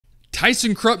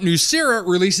Thyssenkrupp Nucera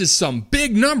releases some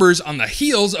big numbers on the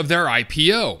heels of their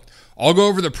IPO. I'll go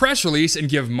over the press release and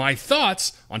give my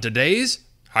thoughts on today's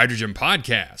Hydrogen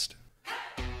Podcast.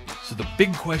 So the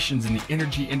big questions in the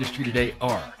energy industry today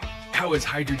are, how is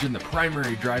hydrogen the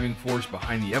primary driving force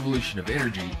behind the evolution of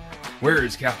energy? Where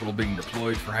is capital being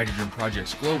deployed for hydrogen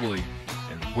projects globally?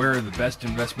 And where are the best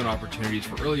investment opportunities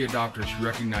for early adopters who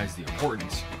recognize the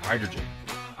importance of hydrogen?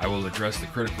 I will address the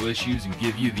critical issues and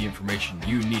give you the information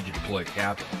you need to deploy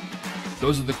capital.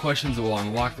 Those are the questions that will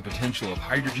unlock the potential of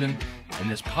hydrogen, and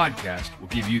this podcast will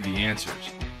give you the answers.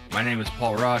 My name is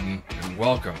Paul Rodden, and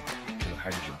welcome to the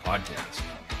Hydrogen Podcast.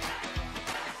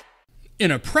 In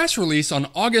a press release on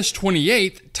August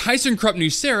 28th, Thyssenkrupp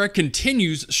Nucera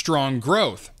continues strong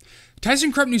growth.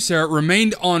 Thyssenkrupp Nucera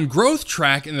remained on growth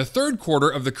track in the third quarter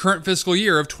of the current fiscal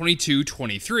year of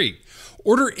 22-23.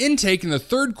 Order intake in the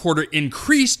third quarter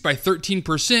increased by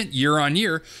 13%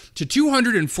 year-on-year to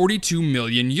 242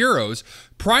 million euros,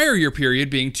 prior year period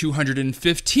being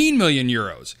 215 million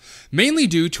euros, mainly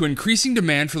due to increasing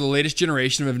demand for the latest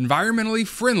generation of environmentally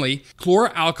friendly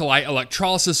chlor-alkali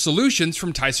electrolysis solutions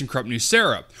from Thyssenkrupp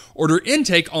Nucera. Order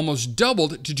intake almost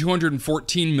doubled to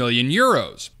 214 million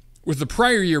euros, with the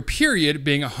prior year period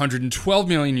being 112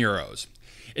 million euros.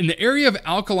 In the area of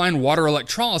alkaline water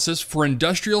electrolysis for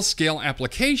industrial scale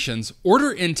applications,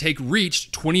 order intake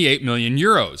reached 28 million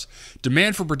euros.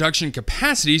 Demand for production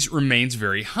capacities remains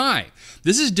very high.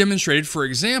 This is demonstrated, for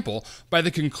example, by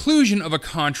the conclusion of a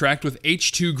contract with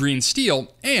H2 Green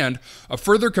Steel and a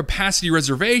further capacity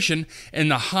reservation in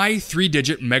the high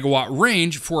three-digit megawatt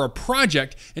range for a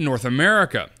project in North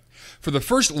America. For the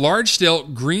first large-scale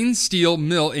green steel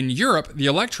mill in Europe, the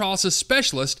electrolysis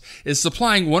specialist is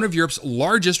supplying one of Europe's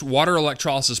largest water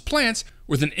electrolysis plants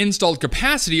with an installed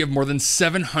capacity of more than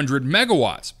 700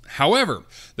 megawatts. However,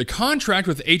 the contract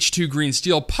with H2 Green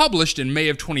Steel published in May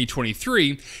of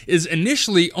 2023 is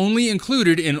initially only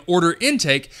included in order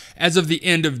intake as of the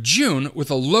end of June with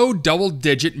a low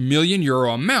double-digit million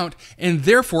euro amount and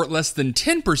therefore less than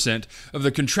 10% of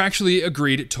the contractually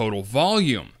agreed total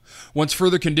volume. Once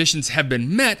further conditions have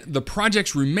been met, the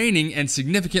project's remaining and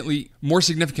significantly more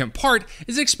significant part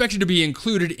is expected to be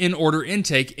included in order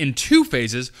intake in two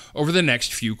phases over the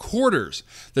next few quarters.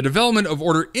 The development of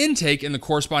order intake in the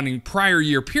corresponding prior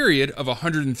year period of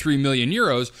 103 million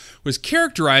euros was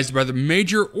characterized by the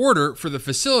major order for the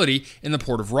facility in the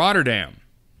port of Rotterdam.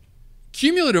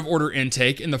 Cumulative order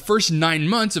intake in the first 9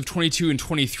 months of 22 and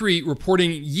 23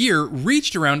 reporting year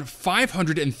reached around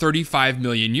 535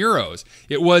 million euros.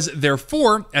 It was,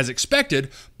 therefore, as expected,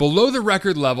 below the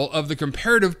record level of the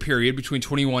comparative period between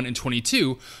 21 and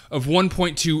 22 of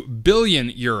 1.2 billion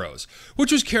euros,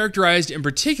 which was characterized in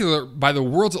particular by the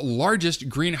world's largest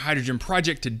green hydrogen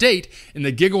project to date in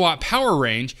the gigawatt power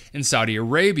range in Saudi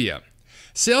Arabia.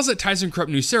 Sales at Thyssenkrupp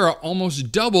Nucera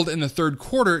almost doubled in the third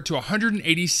quarter to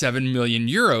 187 million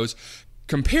euros,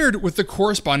 compared with the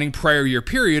corresponding prior year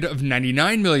period of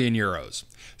 99 million euros.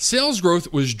 Sales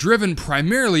growth was driven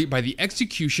primarily by the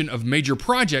execution of major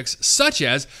projects such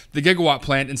as the gigawatt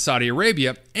plant in Saudi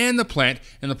Arabia and the plant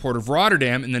in the port of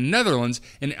Rotterdam in the Netherlands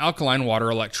in alkaline water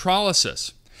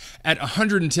electrolysis. At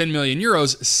 110 million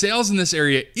euros, sales in this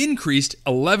area increased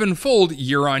 11-fold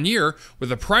year-on-year, with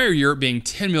the prior year being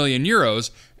 10 million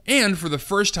euros, and for the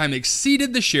first time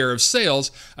exceeded the share of sales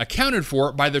accounted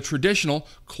for by the traditional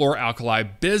chlor-alkali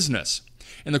business.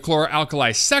 In the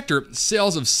chlor-alkali sector,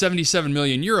 sales of 77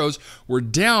 million euros were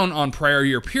down on prior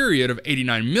year period of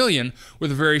 89 million,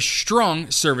 with a very strong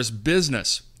service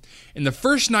business. In the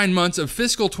first 9 months of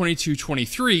fiscal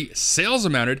 22-23, sales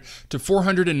amounted to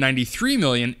 493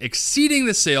 million, exceeding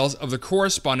the sales of the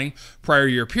corresponding prior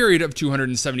year period of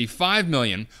 275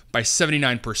 million by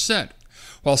 79%.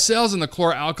 While sales in the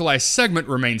chlor-alkali segment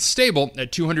remained stable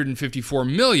at 254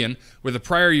 million, with the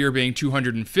prior year being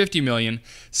 250 million,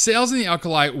 sales in the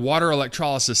alkali water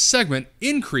electrolysis segment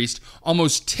increased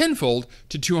almost tenfold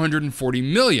to 240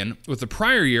 million, with the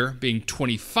prior year being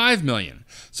 25 million.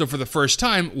 So for the first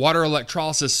time, water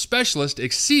electrolysis specialist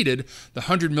exceeded the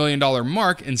 $100 million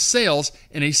mark in sales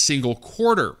in a single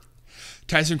quarter.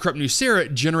 Thyssenkrupp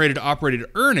Nucera generated operated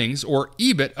earnings, or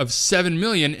EBIT, of 7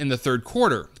 million in the third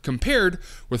quarter, compared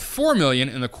with 4 million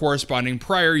in the corresponding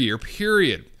prior year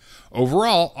period.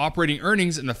 Overall, operating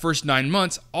earnings in the first 9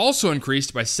 months also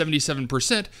increased by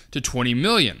 77% to 20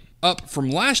 million, up from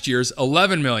last year's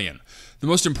 11 million. The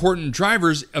most important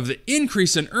drivers of the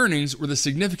increase in earnings were the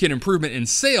significant improvement in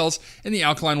sales in the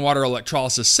alkaline water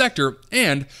electrolysis sector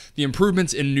and the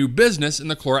improvements in new business in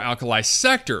the chlor-alkali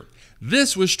sector.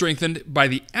 This was strengthened by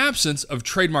the absence of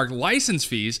trademark license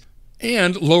fees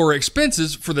and lower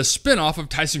expenses for the spin-off of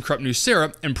Thyssenkrupp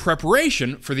Nucera in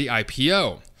preparation for the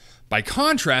IPO. By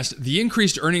contrast, the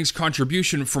increased earnings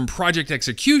contribution from project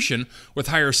execution with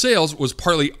higher sales was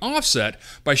partly offset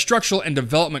by structural and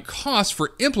development costs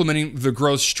for implementing the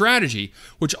growth strategy,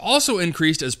 which also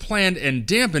increased as planned and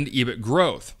dampened EBIT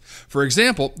growth. For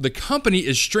example, the company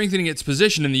is strengthening its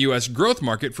position in the U.S. growth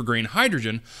market for green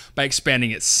hydrogen by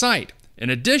expanding its site. In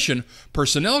addition,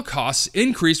 personnel costs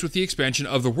increased with the expansion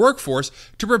of the workforce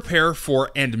to prepare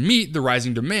for and meet the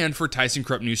rising demand for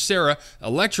Thyssenkrupp Nucera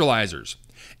electrolyzers.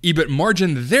 EBIT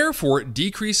margin therefore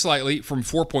decreased slightly from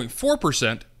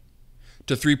 4.4%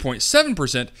 to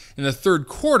 3.7% in the third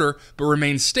quarter, but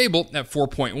remained stable at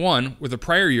 4.1%, with the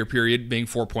prior year period being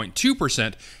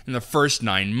 4.2% in the first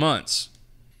 9 months.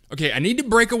 Okay, I need to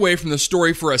break away from the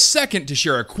story for a second to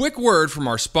share a quick word from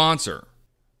our sponsor.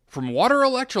 From water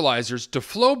electrolyzers to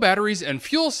flow batteries and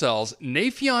fuel cells,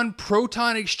 Nafion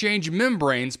proton exchange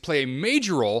membranes play a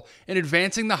major role in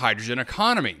advancing the hydrogen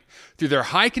economy. Through their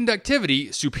high conductivity,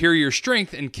 superior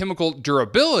strength, and chemical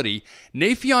durability,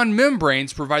 Nafion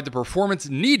membranes provide the performance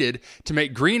needed to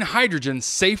make green hydrogen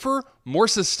safer, more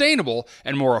sustainable,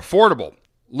 and more affordable.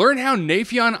 Learn how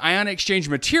Nafion ion exchange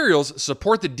materials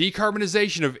support the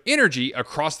decarbonization of energy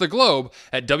across the globe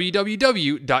at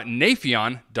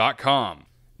www.nafion.com.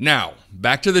 Now,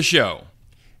 back to the show.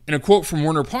 In a quote from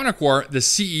Werner Ponikwar, the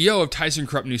CEO of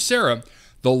Thyssenkrupp Nucera,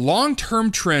 the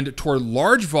long-term trend toward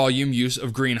large volume use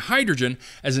of green hydrogen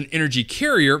as an energy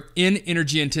carrier in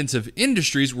energy-intensive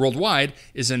industries worldwide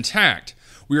is intact.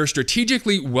 We are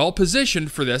strategically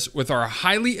well-positioned for this with our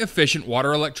highly efficient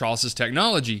water electrolysis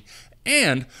technology,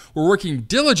 and we're working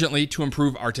diligently to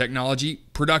improve our technology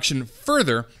production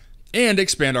further and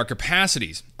expand our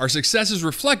capacities. Our success is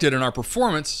reflected in our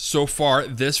performance so far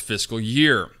this fiscal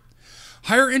year.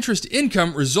 Higher interest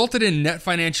income resulted in net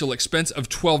financial expense of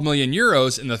 12 million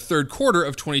euros in the third quarter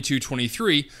of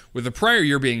 22-23, with the prior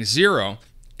year being zero,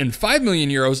 and 5 million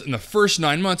euros in the first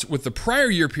 9 months, with the prior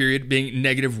year period being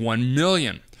negative 1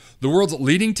 million. The world's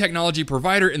leading technology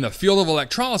provider in the field of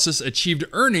electrolysis achieved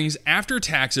earnings after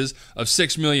taxes of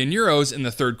 6 million euros in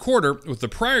the third quarter, with the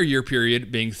prior year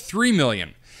period being 3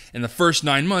 million. In the first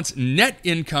 9 months, net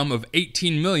income of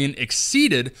 18 million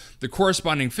exceeded the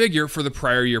corresponding figure for the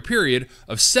prior year period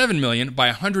of 7 million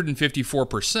by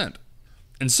 154%.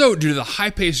 And so, due to the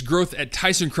high-paced growth at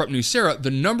Thyssenkrupp Nucera, the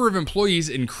number of employees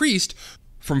increased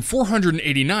from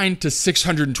 489 to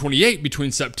 628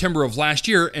 between September of last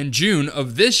year and June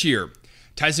of this year.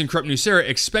 Thyssenkrupp Nucera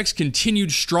expects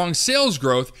continued strong sales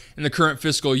growth in the current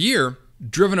fiscal year,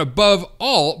 driven above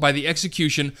all by the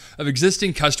execution of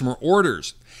existing customer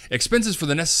orders. Expenses for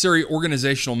the necessary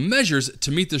organizational measures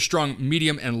to meet the strong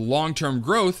medium and long-term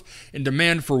growth in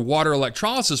demand for water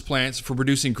electrolysis plants for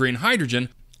producing green hydrogen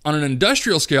on an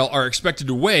industrial scale are expected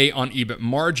to weigh on EBIT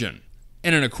margin.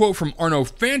 And in a quote from Arno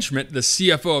Pfanschmidt, the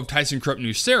CFO of Thyssenkrupp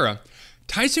Nucera,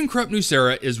 Thyssenkrupp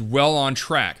Nucera is well on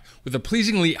track. With a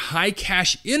pleasingly high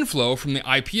cash inflow from the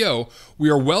IPO, we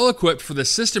are well equipped for the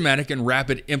systematic and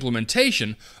rapid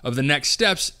implementation of the next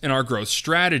steps in our growth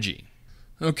strategy.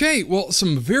 Okay, well,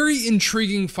 some very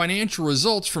intriguing financial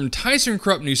results from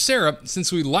Thyssenkrupp Nucera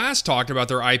since we last talked about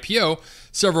their IPO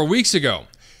several weeks ago.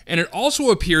 And it also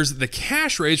appears that the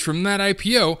cash raised from that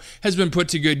IPO has been put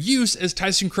to good use as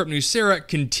Thyssenkrupp Nucera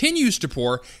continues to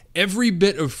pour every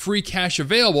bit of free cash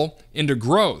available into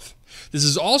growth. This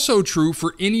is also true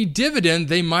for any dividend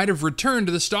they might have returned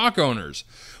to the stock owners.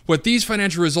 What these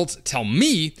financial results tell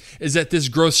me is that this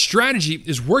growth strategy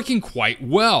is working quite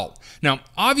well. Now,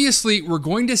 obviously, we're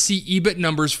going to see EBIT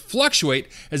numbers fluctuate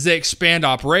as they expand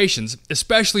operations,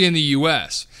 especially in the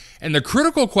US. And the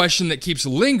critical question that keeps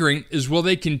lingering is, will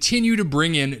they continue to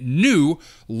bring in new,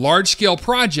 large-scale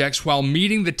projects while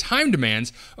meeting the time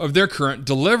demands of their current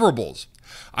deliverables?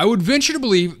 I would venture to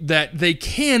believe that they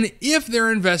can if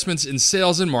their investments in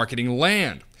sales and marketing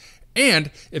land.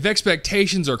 And if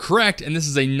expectations are correct, and this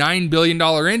is a $9 billion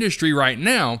industry right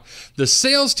now, the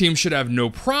sales team should have no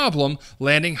problem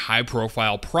landing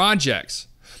high-profile projects.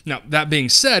 Now, that being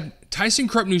said,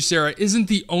 Thyssenkrupp Nucera isn't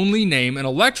the only name in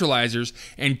electrolyzers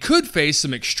and could face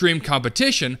some extreme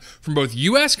competition from both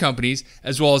US companies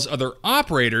as well as other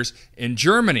operators in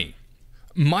Germany.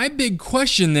 My big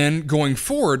question then going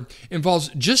forward involves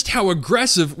just how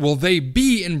aggressive will they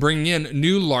be in bringing in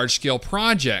new large-scale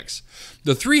projects.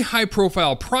 The 3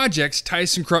 high-profile projects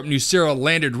Thyssenkrupp Nucera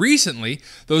landed recently,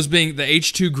 those being the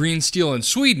H2 Green Steel in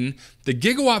Sweden, the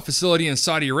gigawatt facility in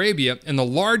Saudi Arabia, and the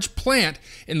large plant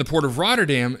in the port of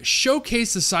Rotterdam,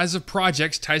 showcase the size of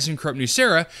projects Thyssenkrupp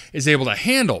Nucera is able to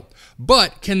handle.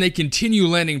 But can they continue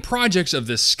landing projects of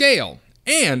this scale?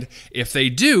 And if they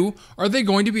do, are they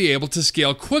going to be able to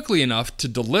scale quickly enough to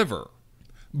deliver?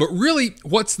 But really,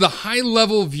 what's the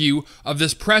high-level view of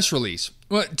this press release?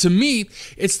 Well, to me,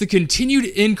 it's the continued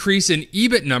increase in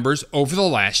EBIT numbers over the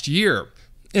last year.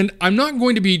 And I'm not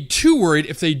going to be too worried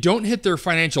if they don't hit their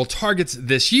financial targets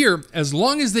this year, as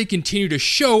long as they continue to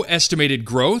show estimated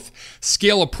growth,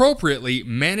 scale appropriately,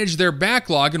 manage their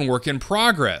backlog, and work in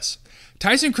progress.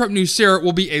 Thyssenkrupp Nucera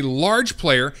will be a large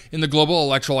player in the global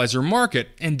electrolyzer market,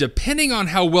 and depending on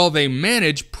how well they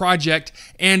manage project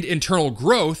and internal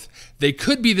growth, they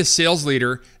could be the sales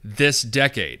leader this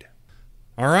decade.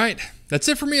 All right, that's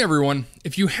it for me, everyone.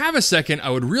 If you have a second,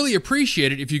 I would really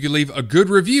appreciate it if you could leave a good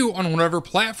review on whatever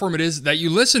platform it is that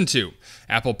you listen to.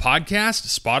 Apple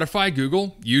Podcasts, Spotify,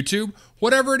 Google, YouTube,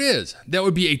 whatever it is. That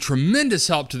would be a tremendous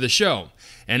help to the show.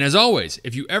 And as always,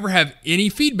 if you ever have any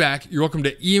feedback, you're welcome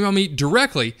to email me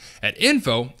directly at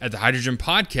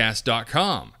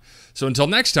info@thehydrogenpodcast.com. So until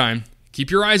next time, keep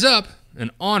your eyes up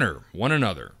and honor one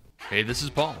another. Hey, this is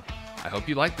Paul. I hope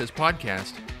you liked this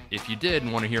podcast. If you did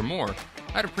and want to hear more,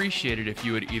 I'd appreciate it if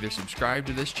you would either subscribe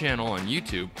to this channel on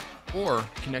YouTube or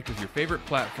connect with your favorite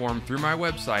platform through my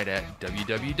website at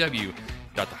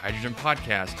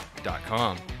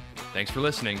www.thehydrogenpodcast.com. Thanks for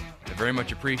listening. I very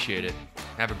much appreciate it.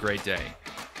 Have a great day.